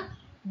ഏതാണ്?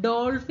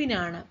 ഡോൾഫിൻ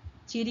ആണ്.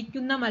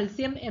 ചിരിക്കുന്ന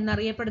മത്സ്യം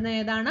എന്നറിയപ്പെടുന്നത്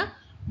ഏതാണ്?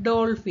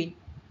 ഡോൾഫിൻ.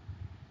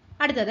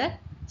 അടുത്തത്,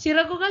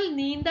 ചിറകുകൾ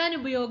നീന്താൻ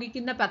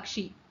ഉപയോഗിക്കുന്ന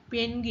പക്ഷി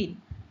പെൻഗ്വിൻ.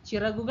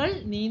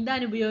 ചിറകുകൾ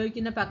നീന്താൻ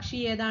ഉപയോഗിക്കുന്ന പക്ഷി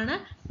ഏതാണ്?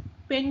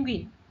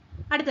 പെൻഗ്വിൻ.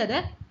 അടുത്തത്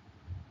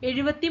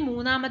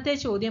 73ാമത്തെ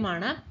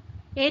ചോദ്യമാണ്.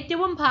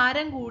 ഏറ്റവും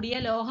ഭാരം കൂടിയ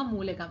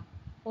ലോഹമൂലകം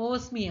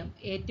ഓസ്മിയം.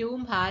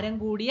 ഏറ്റവും ഭാരം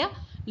കൂടിയ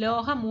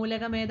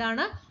ലോഹമൂലകം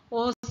ഏതാണ്?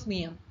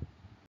 ഓസ്മിയം.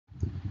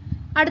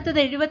 അടുത്തത്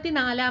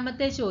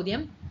 74ാമത്തെ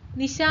ചോദ്യം.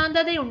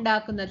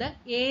 നിശാന്തതയുണ്ടാക്കുന്നത്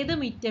ഏത്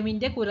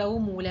വിറ്റമിന്റെ കുറവ്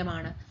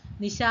മൂലമാണ്?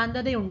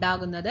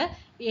 നിശാന്തതയുണ്ടാകുന്നത്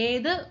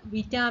ഏത്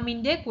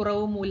വിറ്റാമിന്റെ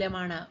കുറവ്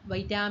മൂലമാണ്?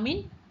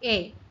 Vitamin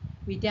A.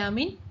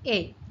 Vitamin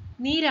A.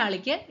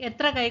 നീരാളിക്ക്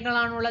എത്ര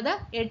കൈകളാണുള്ളത്?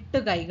 8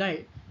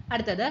 കൈകൾ.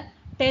 അടുത്തത്,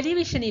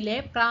 ടെലിവിഷനിലെ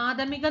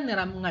പ്രാഥമിക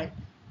നിറങ്ങൾ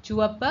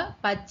ചുവപ്പ്,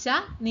 പച്ച,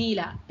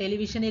 നീല.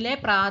 ടെലിവിഷനിലെ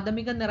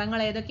പ്രാഥമിക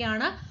നിറങ്ങൾ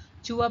ഏതൊക്കെയാണ്?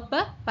 ചുവപ്പ്,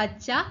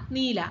 പച്ച,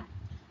 നീല.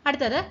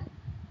 അടുത്തത്,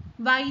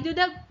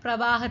 വൈദ്യുത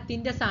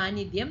പ്രവാഹത്തിന്റെ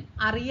സാന്നിധ്യം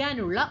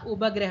അറിയാനുള്ള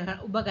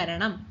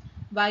ഉപകരണം.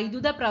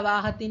 വൈദ്യുത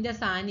പ്രവാഹത്തിന്റെ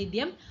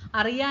സാന്നിധ്യം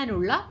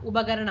അറിയാനുള്ള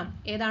ഉപകരണം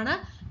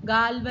ഏതാണ്?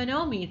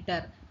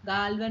 ഗാൽവനോമീറ്റർ.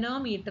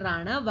 ഗാൽവനോമീറ്റർ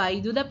ആണ്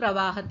വൈദ്യുത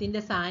പ്രവാഹത്തിന്റെ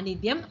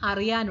സാന്നിധ്യം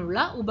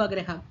അറിയാനുള്ള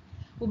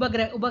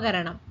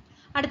ഉപകരണം.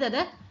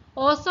 അടുത്തത്,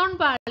 ഓസോൺ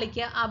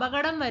പാളിക്ക്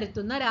അപകടം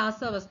വരുത്തുന്ന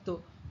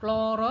രാസവസ്തു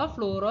ക്ലോറോ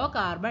ഫ്ലൂറോ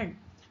കാർബൺ.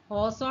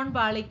 ഓസോൺ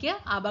പാളിക്ക്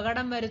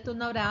അപകടം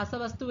വരുത്തുന്ന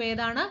രാസവസ്തു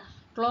ഏതാണ്?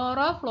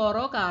 Chloro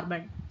fluoro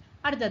carbon.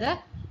 അടുത്തത്,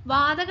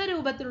 വാതക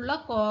രൂപത്തിലുള്ള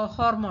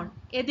ഹോർമോൺ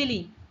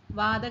എഥിലീൻ.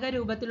 വാതക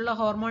രൂപത്തിലുള്ള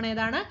ഹോർമോൺ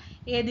ഏതാണ്?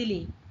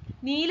 എഥിലീൻ.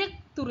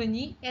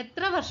 നീലക്കുറിഞ്ഞി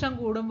എത്ര വർഷം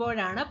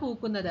കൂടുമ്പോഴാണ്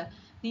പൂക്കുന്നത്?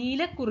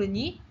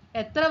 നീലക്കുറിഞ്ഞി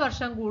എത്ര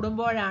വർഷം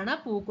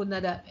കൂടുമ്പോഴാണ്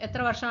പൂക്കുന്നത്?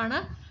 എത്ര വർഷമാണ്?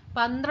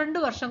 12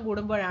 വർഷം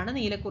കൂടുമ്പോഴാണ്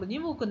നീലക്കുറിഞ്ഞി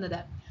പൂക്കുന്നത്.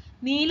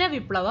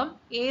 നീലവിപ്ലവം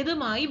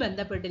ഏതുമായി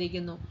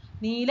ബന്ധപ്പെട്ടിരിക്കുന്നു?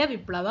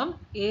 നീലവിപ്ലവം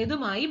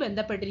ഏതുമായി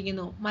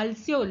ബന്ധപ്പെട്ടിരിക്കുന്നു?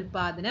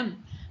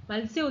 മത്സ്യോൽപാദനം.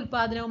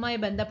 മത്സ്യോൽപാദനവുമായി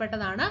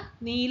ബന്ധപ്പെട്ടതാണ്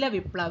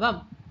നീലവിപ്ലവം.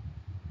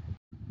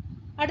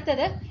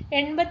 അടുത്തത്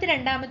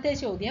 82ാമത്തെ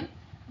ചോദ്യം.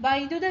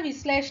 വൈദ്യുത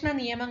വിശ്ലേഷണ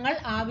നിയമങ്ങൾ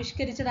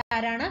ആവിഷ്കരിച്ചത്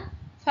ആരാണ്?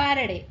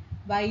 ഫാരഡെ.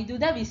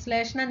 വൈദ്യുത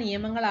വിശ്ലേഷണ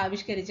നിയമങ്ങൾ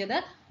ആവിഷ്കരിച്ചത്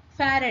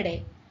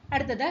ഫാരഡെ.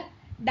 അടുത്തത്,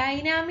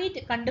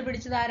 ഡൈനാമിറ്റ്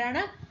കണ്ടുപിടിച്ചത്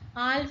ആരാണ്?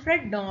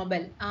 Alfred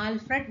Nobel.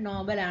 ആൽഫ്രഡ്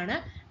നോബൽ ആണ്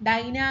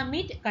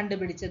ഡൈനാമിറ്റ്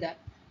കണ്ടുപിടിച്ചത്.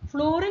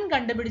 ഫ്ലൂറിൻ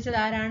കണ്ടുപിടിച്ചത്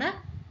ആരാണ്?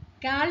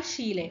 Call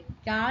Schiele.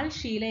 കാൾ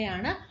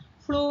ഷീലെയാണ്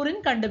ഫ്ലൂറിൻ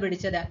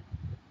കണ്ടുപിടിച്ചത്.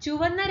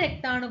 ചുവന്ന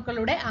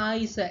രക്താണുക്കളുടെ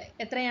ആയുസ്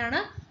എത്രയാണ്?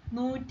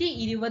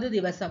 120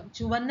 ദിവസം.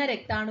 ചുവന്ന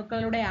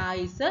രക്താണുക്കളുടെ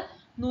ആയുസ്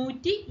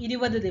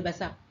 120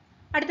 ദിവസം.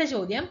 അടുത്ത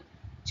ചോദ്യം,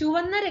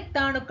 ചുവന്ന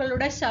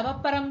രക്താണുക്കളുടെ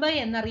ശവപ്പറമ്പ്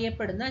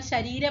എന്നറിയപ്പെടുന്ന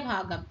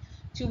ശരീരഭാഗം.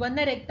 ചുവന്ന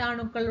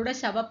രക്താണുക്കളുടെ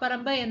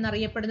ശവപ്പറമ്പ്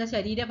എന്നറിയപ്പെടുന്ന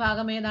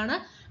ശരീരഭാഗം ഏതാണ്?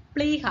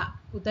 പ്ലീഹ.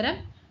 ഉത്തരം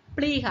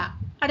പ്ലീഹ.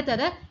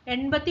 അടുത്തത്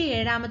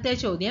 87ാമത്തെ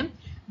ചോദ്യം.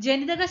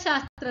 ജനിതക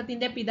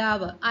ശാസ്ത്രത്തിന്റെ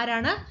പിതാവ്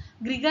ആരാണ്?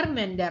 Gregor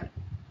Mendel.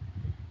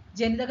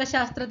 ജനിതക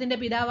ശാസ്ത്രത്തിന്റെ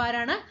പിതാവ്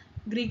ആരാണ്?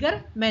 Gregor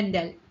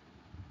Mendel.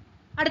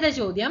 അടുത്ത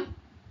ചോദ്യം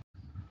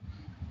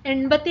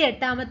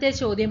 88ാമത്തെ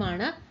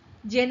ചോദ്യമാണ്.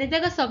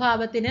 ജനിതക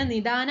സ്വഭാവത്തിന്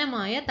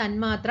നിദാനമായ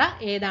തന്മാത്ര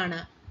ഏതാണ്?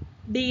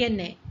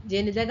 DNA.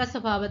 ജനിതക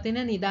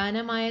സ്വഭാവത്തിന്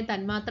നിദാനമായ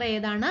തന്മാത്ര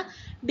ഏതാണ്?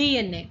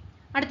 DNA.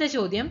 അടുത്ത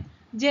ചോദ്യം,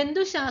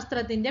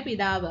 ജന്തുശാസ്ത്രത്തിന്റെ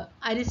പിതാവ്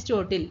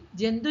അരിസ്റ്റോട്ടിൽ.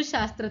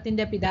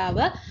 ജന്തുശാസ്ത്രത്തിന്റെ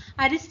പിതാവ്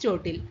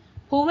അരിസ്റ്റോട്ടിൽ.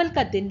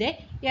 ഭൂവൽക്കത്തിന്റെ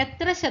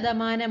എത്ര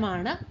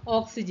ശതമാനമാണ്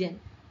ഓക്സിജൻ?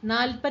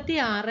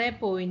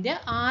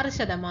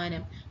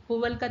 46.6%.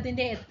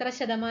 ഭൂവൽക്കത്തിന്റെ എത്ര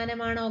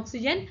ശതമാനമാണ്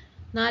ഓക്സിജൻ?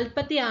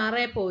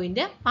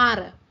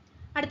 46.6.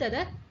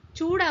 അടുത്തത്,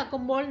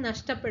 ചൂടാക്കുമ്പോൾ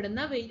നഷ്ടപ്പെടുന്ന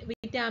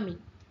വിറ്റാമിൻ.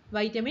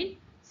 വൈറ്റമിൻ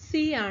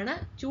സി ആണ്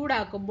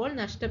ചൂടാക്കുമ്പോൾ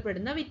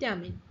നഷ്ടപ്പെടുന്ന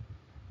വിറ്റാമിൻ.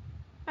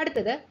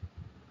 അടുത്തത്,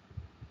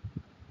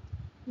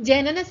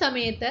 ജനന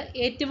സമയത്ത്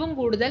ഏറ്റവും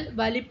കൂടുതൽ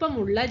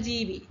വലിപ്പമുള്ള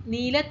ജീവി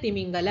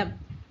നീലത്തിമിംഗലം.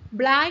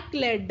 ബ്ലാക്ക്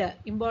ലെഡ്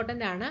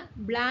ഇമ്പോർട്ടൻ്റ് ആണ്.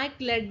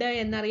 ബ്ലാക്ക് ലെഡ്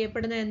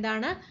എന്നറിയപ്പെടുന്നത്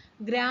എന്താണ്?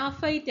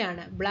 ഗ്രാഫൈറ്റ്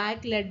ആണ്.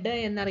 ബ്ലാക്ക് ലെഡ്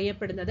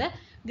എന്നറിയപ്പെടുന്നത്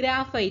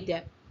ഗ്രാഫൈറ്റ്.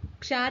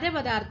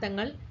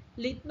 ക്ഷാരപദാർത്ഥങ്ങൾ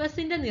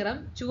ലിറ്റ്മസിന്റെ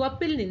നിറം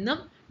ചുവപ്പിൽ നിന്നും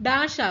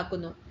ഡാഷ്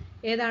ആക്കുന്നു.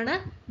 ഏതാണ്?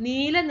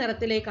 നീല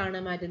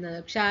നിറത്തിലേക്കാണ്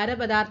മാറ്റുന്നത്.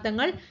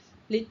 ക്ഷാരപദാർത്ഥങ്ങൾ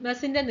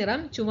ലിറ്റ്മസിന്റെ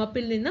നിറം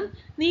ചുവപ്പിൽ നിന്നും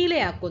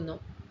നീലയാക്കുന്നു.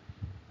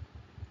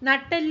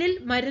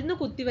 നട്ടെല്ലിൽ മരുന്ന്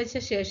കുത്തിവെച്ച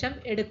ശേഷം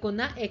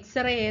എടുക്കുന്ന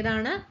എക്സ്റേ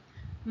ഏതാണ്?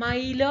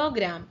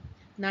 മൈലോഗ്രാം.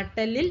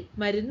 നട്ടെല്ലിൽ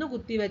മരുന്ന്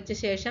കുത്തിവെച്ച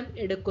ശേഷം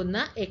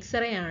എടുക്കുന്ന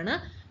എക്സ്റേ ആണ്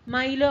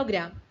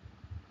മൈലോഗ്രാം.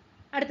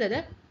 അടുത്തത്,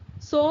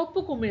 സോപ്പ്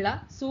കുമിള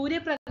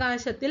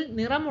സൂര്യപ്രകാശത്തിൽ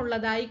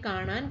നിറമുള്ളതായി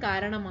കാണാൻ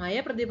കാരണമായ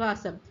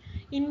പ്രതിഭാസം.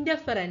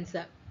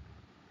 ഇന്റർഫെറൻസ്.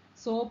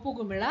 സോപ്പ്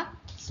കുമിള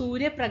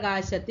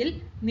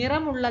സൂര്യപ്രകാശത്തിൽ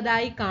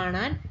നിറമുള്ളതായി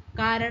കാണാൻ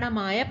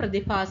കാരണമായ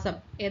പ്രതിഭാസം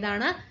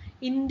ഏതാണ്?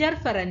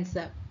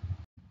 ഇന്റർഫെറൻസ്.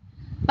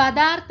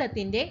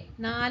 പദാർത്ഥത്തിന്റെ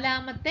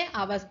 4ാമത്തെ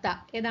അവസ്ഥ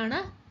ഏതാണ്?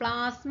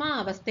 പ്ലാസ്മ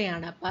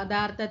അവസ്ഥയാണ്.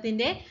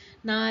 പദാർത്ഥത്തിന്റെ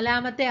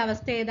 4ാമത്തെ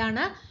അവസ്ഥ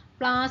ഏതാണ്?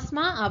 പ്ലാസ്മ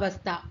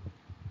അവസ്ഥ.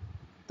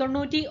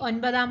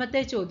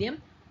 99-ാമത്തെ ചോദ്യം,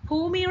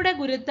 ഭൂമിയുടെ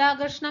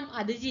ഗുരുത്വാകർഷണം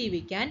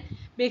അതിജീവിക്കാൻ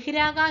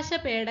ബഹിരാകാശ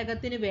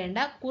പേടകത്തിന് വേണ്ട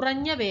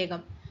കുറഞ്ഞ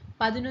വേഗം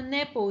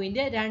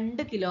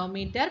 11.2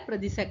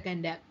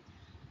 km/s.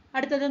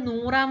 അടുത്തത്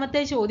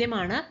 100-ാമത്തെ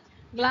ചോദ്യമാണ്,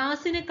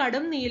 ഗ്ലാസിന്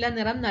കടും നീല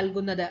നിറം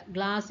നൽകുന്നത്.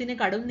 ഗ്ലാസിന്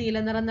കടും നീല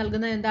നിറം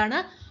നൽകുന്നത് എന്താണ്?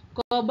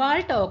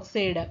 Cobalt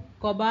oxide.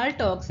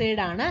 കോബാൾട്ട്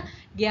ഓക്സൈഡ് ആണ്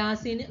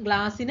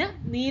ഗ്ലാസിന്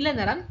നീല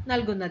നിറം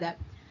നൽകുന്നത്.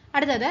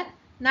 അടുത്തത്,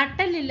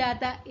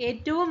 നട്ടെല്ലില്ലാത്ത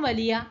ഏറ്റവും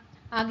വലിയ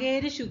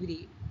അകേരശുക്രി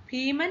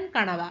ഭീമൻ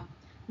കണവ.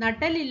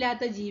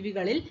 നട്ടെല്ലില്ലാത്ത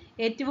ജീവികളിൽ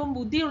ഏറ്റവും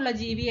ബുദ്ധിയുള്ള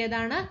ജീവി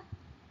ഏതാണ്?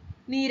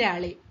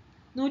 നീരാളി.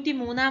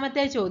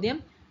 103-ാമത്തെ ചോദ്യം,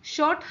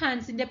 ഷോർട്ട്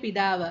ഹാൻഡ്സിന്റെ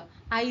പിതാവ്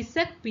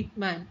ഐസക്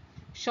പിറ്റ്മാൻ.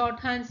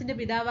 ഷോർട്ട് ഹാൻഡ്സിന്റെ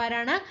പിതാവ്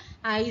ആരാണ്?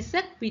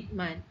 ഐസക്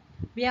പിറ്റ്മാൻ.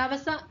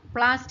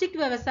 പ്ലാസ്റ്റിക്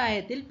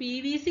വ്യവസായത്തിൽ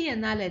PVC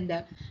എന്നാൽ എന്ത്?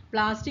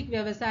 പ്ലാസ്റ്റിക്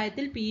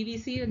വ്യവസായത്തിൽ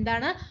PVC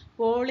എന്താണ്?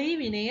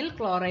 Polyvinyl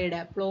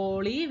chloride.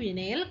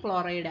 Polyvinyl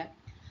chloride.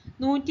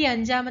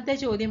 105-ാമത്തെ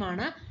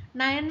ചോദ്യമാണ്,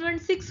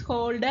 916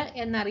 ഗോൾഡ്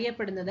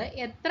എന്നറിയപ്പെടുന്നത്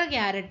എത്ര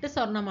ക്യാരറ്റ്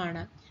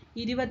സ്വർണമാണ്?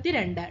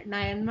 22.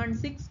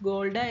 916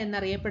 ഗോൾഡ്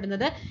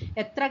എന്നറിയപ്പെടുന്നത്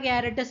എത്ര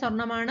ക്യാരറ്റ്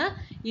സ്വർണമാണ്?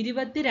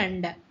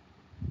 22.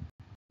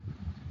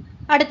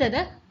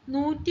 അടുത്തത്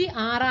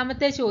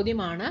 106-ാമത്തെ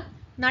ചോദ്യമാണ്,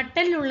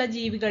 നട്ടെല്ലുള്ള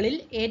ജീവികളിൽ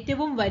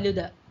ഏറ്റവും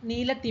വലുത്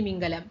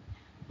നീലത്തിമിംഗലം.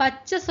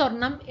 പച്ച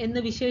സ്വർണം എന്ന്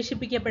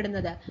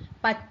വിശേഷിപ്പിക്കപ്പെടുന്നത്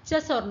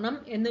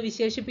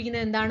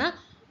എന്താണ്?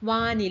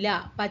 വാനില.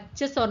 പച്ച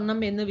സ്വർണം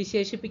എന്ന്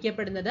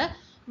വിശേഷിപ്പിക്കപ്പെടുന്നത്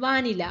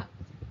വാനില.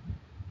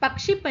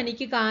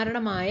 പക്ഷിപ്പനിക്ക്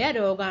കാരണമായ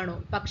രോഗാണു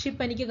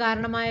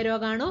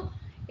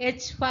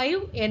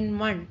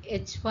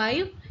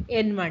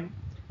H5N1.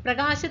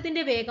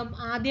 പ്രകാശത്തിന്റെ വേഗം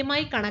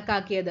ആദ്യമായി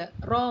കണക്കാക്കിയത്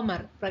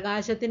റോമർ.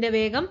 പ്രകാശത്തിന്റെ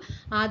വേഗം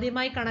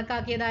ആദ്യമായി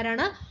കണക്കാക്കിയത്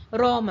ആരാണ്?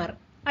 റോമർ.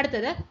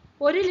 അടുത്തത്,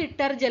 1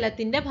 ലിറ്റർ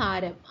ജലത്തിന്റെ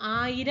ഭാരം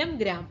 1000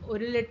 ഗ്രാം.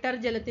 1 ലിറ്റർ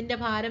ജലത്തിന്റെ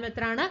ഭാരം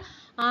എത്രയാണ്?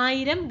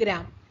 1000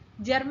 ഗ്രാം.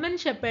 ജർമ്മൻ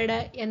ഷെപ്പേർഡ്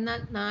എന്ന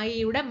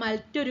നായയുടെ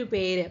മറ്റൊരു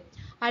പേര്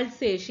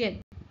അൽസേഷ്യൻ.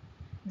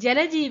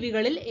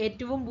 ജലജീവികളിൽ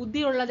ഏറ്റവും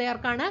ബുദ്ധിയുള്ളത്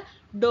ആർക്കാണ്?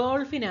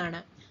 ഡോൾഫിൻ ആണ്.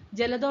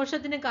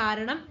 ജലദോഷത്തിന്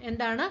കാരണം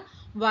എന്താണ്?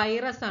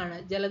 വൈറസ് ആണ്.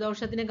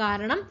 ജലദോഷത്തിന്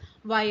കാരണം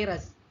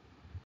വൈറസ്.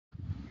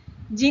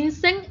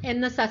 ജിൻസെങ്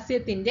എന്ന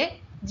സസ്യത്തിന്റെ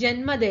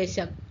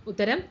ജന്മദേശം.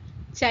 ഉത്തരം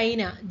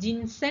ചൈന.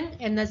 ജിൻസെങ്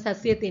എന്ന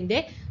സസ്യത്തിന്റെ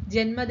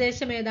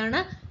ജന്മദേശം ഏതാണ്?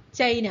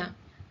 ചൈന.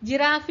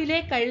 ജിറാഫിന്റെ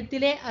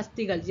കഴുത്തിലെ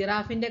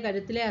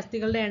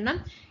അസ്ഥികളുടെ എണ്ണം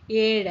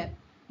 7.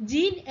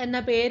 ജീൻ എന്ന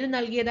പേര്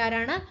നൽകിയത്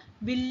ആരാണ്?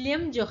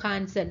 William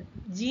Johannsen.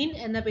 ജീൻ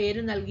എന്ന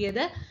പേര്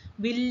നൽകിയത്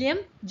വില്യം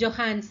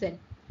ജൊഹാൻസൺ.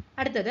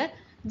 അടുത്തത്,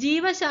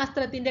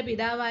 ജീവശാസ്ത്രത്തിന്റെ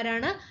പിതാവ്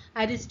ആരാണ്?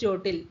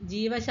 അരിസ്റ്റോട്ടിൽ.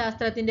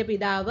 ജീവശാസ്ത്രത്തിന്റെ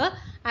പിതാവ്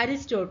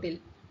അരിസ്റ്റോട്ടിൽ.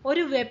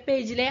 ഒരു വെബ്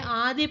പേജിലെ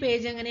ആദ്യ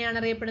പേജ് എങ്ങനെയാണ്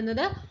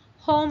അറിയപ്പെടുന്നത്?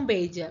 Home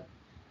page.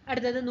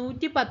 അടുത്തത്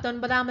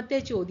 119-ാമത്തെ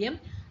ചോദ്യം,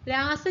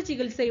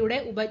 രാസചികിത്സയുടെ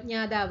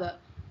ഉപജ്ഞാതാവ്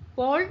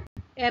പോൾ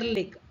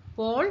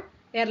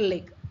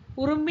എർലിക്.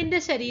 ഉറുമ്പിന്റെ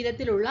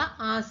ശരീരത്തിലുള്ള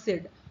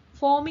ആസിഡ്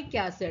ഫോമിക്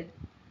ആസിഡ്.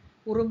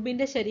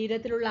 ഉറുമ്പിന്റെ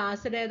ശരീരത്തിലുള്ള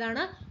ആസിഡ്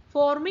ഏതാണ്?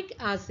 Formic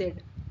acid.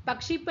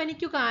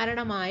 പക്ഷിപ്പനിക്കു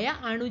കാരണമായ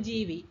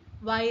അണുജീവി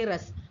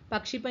വൈറസ്.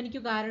 പക്ഷിപ്പനിക്കു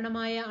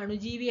കാരണമായ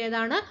അണുജീവി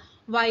ഏതാണ്?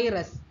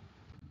 വൈറസ്.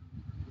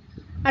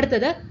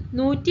 അടുത്തത്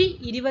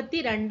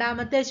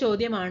 122-ാമത്തെ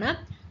ചോദ്യമാണ്,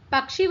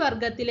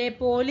 പക്ഷിവർഗത്തിലെ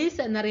പോലീസ്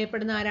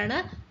എന്നറിയപ്പെടുന്ന ആരാണ്?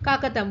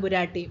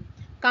 കാക്കത്തമ്പുരാട്ടി.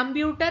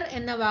 കമ്പ്യൂട്ടർ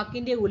എന്ന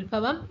വാക്കിന്റെ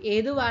ഉത്ഭവം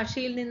ഏതു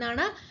ഭാഷയിൽ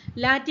നിന്നാണ്?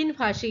 ലാറ്റിൻ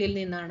ഭാഷയിൽ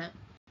നിന്നാണ്.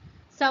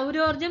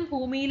 സൗരോർജം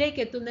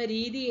ഭൂമിയിലേക്ക് എത്തുന്ന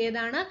രീതി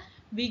ഏതാണ്?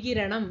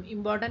 വികിരണം.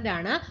 ഇമ്പോർട്ടന്റ്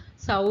ആണ്.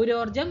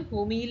 സൗരോർജം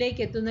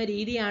ഭൂമിയിലേക്ക് എത്തുന്ന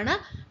രീതിയാണ്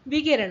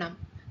വികിരണം.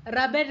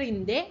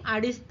 റബ്ബറിന്റെ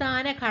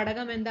അടിസ്ഥാന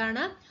ഘടകം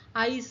എന്താണ്?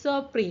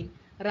 ഐസോപ്രീൻ.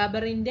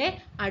 റബ്ബറിന്റെ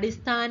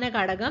അടിസ്ഥാന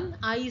ഘടകം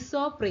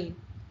ഐസോപ്രീൻ.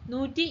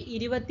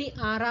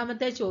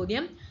 126-ാമത്തെ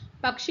ചോദ്യം,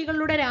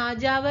 പക്ഷികളുടെ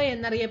രാജാവ്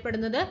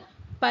എന്നറിയപ്പെടുന്നത്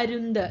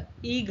പരുന്ത്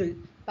ഈഗിൾ.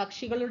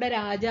 പക്ഷികളുടെ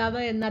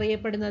രാജാവ്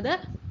എന്നറിയപ്പെടുന്നത്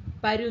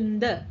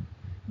പരുന്ത്.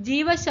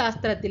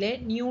 ജീവശാസ്ത്രത്തിലെ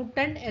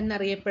ന്യൂട്ടൺ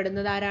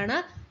എന്നറിയപ്പെടുന്നത് ആരാണ്?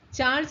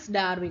 Charles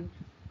Darwin.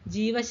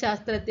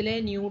 ജീവശാസ്ത്രത്തിലെ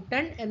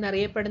ന്യൂട്ടൺ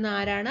എന്നറിയപ്പെടുന്ന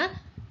ആരാണ്?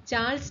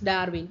 Charles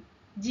Darwin.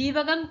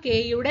 ജീവകം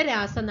കെയുടെ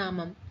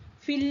രാസനാമം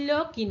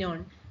ഫില്ലോകിനോൺ.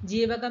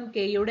 ജീവകം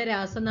കെയുടെ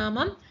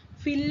രാസനാമം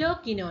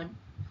ഫില്ലോകിനോൺ.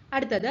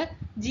 അടുത്തത്,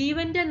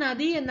 ജീവന്റെ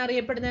നദി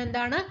എന്നറിയപ്പെടുന്നത്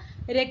എന്താണ്?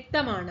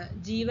 രക്തമാണ്.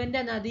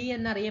 ജീവന്റെ നദി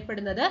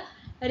എന്നറിയപ്പെടുന്നത്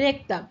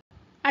രക്തം.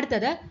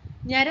 അടുത്തത്,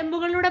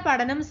 ഞരമ്പുകളുടെ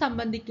പഠനം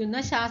സംബന്ധിക്കുന്ന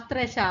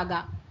ശാസ്ത്രശാഖ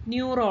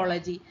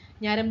ന്യൂറോളജി.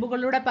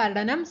 ഞരമ്പുകളുടെ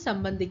പഠനം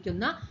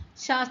സംബന്ധിക്കുന്ന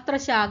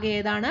ശാസ്ത്രശാഖ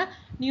ഏതാണ്?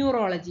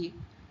 ന്യൂറോളജി.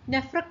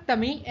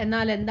 നെഫ്രക്ടമി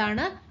എന്നാൽ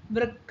എന്താണ്?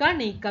 വൃക്ക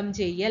നീക്കം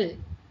ചെയ്യൽ.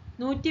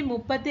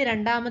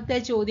 132-ാമത്തെ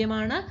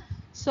ചോദ്യമാണ്,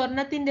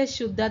 സ്വർണത്തിന്റെ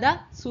ശുദ്ധത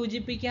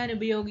സൂചിപ്പിക്കാൻ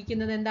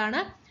ഉപയോഗിക്കുന്നത് എന്താണ്?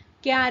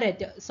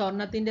 ക്യാരറ്റ്.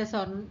 സ്വർണത്തിന്റെ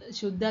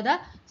ശുദ്ധത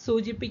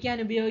സൂചിപ്പിക്കാൻ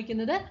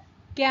ഉപയോഗിക്കുന്നത്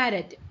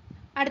ക്യാരറ്റ്.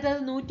 അടുത്തത്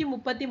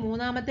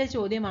 133-ാമത്തെ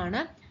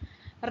ചോദ്യമാണ്,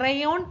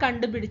 റയോൺ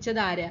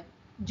കണ്ടുപിടിച്ചത് ആര്?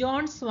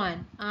 John swan.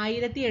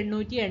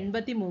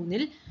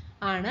 1883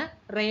 ആണ്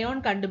റയോൺ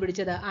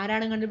കണ്ടുപിടിച്ചത്.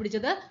 ആരാണ്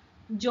കണ്ടുപിടിച്ചത്?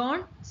 John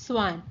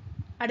swan.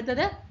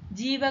 അടുത്തത്,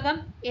 ജീവകം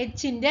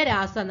Hന്റെ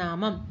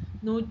രാസനാമം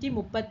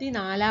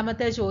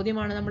 134ാമത്തെ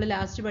ചോദ്യമാണ് നമ്മൾ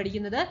ലാസ്റ്റ്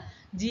പഠിക്കുന്നത്.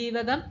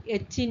 ജീവകം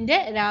എച്ചിന്റെ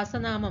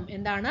രാസനാമം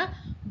എന്താണ്?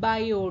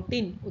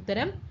 ബയോട്ടിൻ.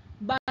 ഉത്തരം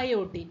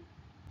ബയോട്ടിൻ.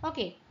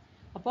 ഓക്കെ,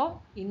 അപ്പോൾ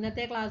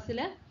ഇന്നത്തെ ക്ലാസ്സിൽ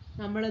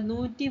നമ്മൾ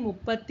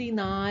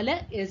 134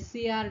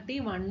 SCERT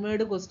വൺ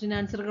വേർഡ് ക്വസ്റ്റ്യൻ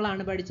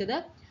ആൻസറുകളാണ് പഠിച്ചത്.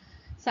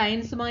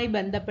 സയൻസുമായി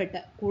ബന്ധപ്പെട്ട്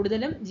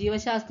കൂടുതലും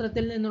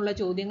ജീവശാസ്ത്രത്തിൽ നിന്നുള്ള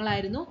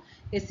ചോദ്യങ്ങളായിരുന്നു.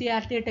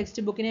 SCERT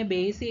ടെക്സ്റ്റ് ബുക്കിനെ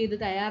ബേസ് ചെയ്ത്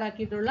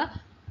തയ്യാറാക്കിയിട്ടുള്ള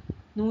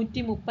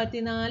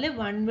 134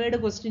 വൺ വേർഡ്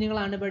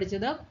ക്വസ്റ്റ്യനുകളാണ്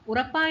പഠിച്ചത്.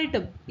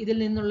 ഉറപ്പായിട്ടും ഇതിൽ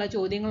നിന്നുള്ള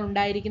ചോദ്യങ്ങൾ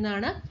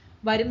ഉണ്ടായിരിക്കുന്നതാണ്.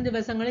 വരും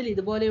ദിവസങ്ങളിൽ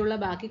ഇതുപോലെയുള്ള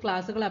ബാക്കി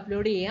ക്ലാസ്സുകൾ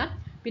അപ്ലോഡ് ചെയ്യാം.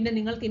 പിന്നെ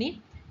നിങ്ങൾക്കിനി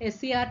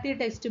SCERT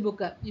ടെക്സ്റ്റ്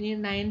ബുക്ക്, ഇനി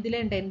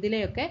 9th-ലെയും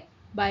 10th-ലെയും ഒക്കെ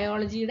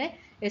ബയോളജിയുടെ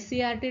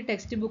SCERT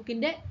ടെക്സ്റ്റ്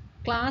ബുക്കിൻ്റെ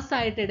ക്ലാസ്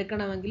ആയിട്ട്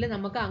എടുക്കണമെങ്കിൽ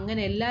നമുക്ക്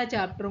അങ്ങനെ എല്ലാ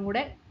ചാപ്റ്ററും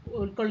കൂടെ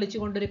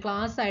ഉൾക്കൊള്ളിച്ചുകൊണ്ടൊരു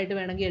ക്ലാസ് ആയിട്ട്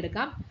വേണമെങ്കിൽ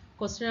എടുക്കാം.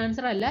 ക്വസ്റ്റ്യൻ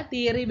ആൻസർ അല്ല,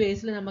 തിയറി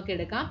ബേസിൽ നമുക്ക്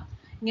എടുക്കാം.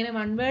 ഇങ്ങനെ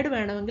വൺ വേർഡ്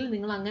വേണമെങ്കിൽ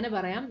നിങ്ങൾ അങ്ങനെ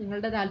പറയാം.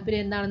 നിങ്ങളുടെ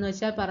താല്പര്യം എന്താണെന്ന്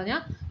വെച്ചാൽ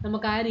പറഞ്ഞാൽ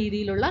നമുക്ക് ആ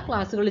രീതിയിലുള്ള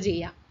ക്ലാസ്സുകൾ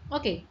ചെയ്യാം.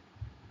 ഓക്കെ,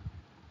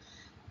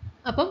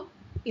 അപ്പം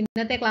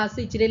ഇന്നത്തെ ക്ലാസ്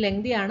ഇച്ചിരി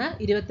ലെങ്തിയാണ്,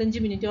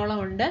 25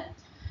 മിനിറ്റോളം ഉണ്ട്.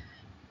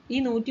 ഈ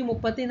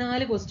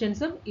 134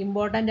 ക്വസ്റ്റ്യൻസും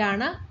ഇമ്പോർട്ടൻ്റ്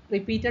ആണ്.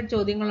 റിപ്പീറ്റഡ്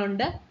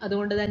ചോദ്യങ്ങളുണ്ട്.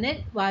 അതുകൊണ്ട് തന്നെ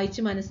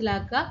വായിച്ച്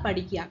മനസ്സിലാക്കുക,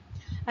 പഠിക്കുക.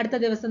 അടുത്ത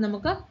ദിവസം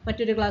നമുക്ക്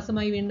മറ്റൊരു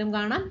ക്ലാസ്സുമായി വീണ്ടും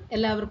കാണാം.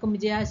 എല്ലാവർക്കും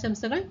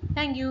വിജയാശംസകൾ.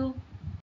 Thank you.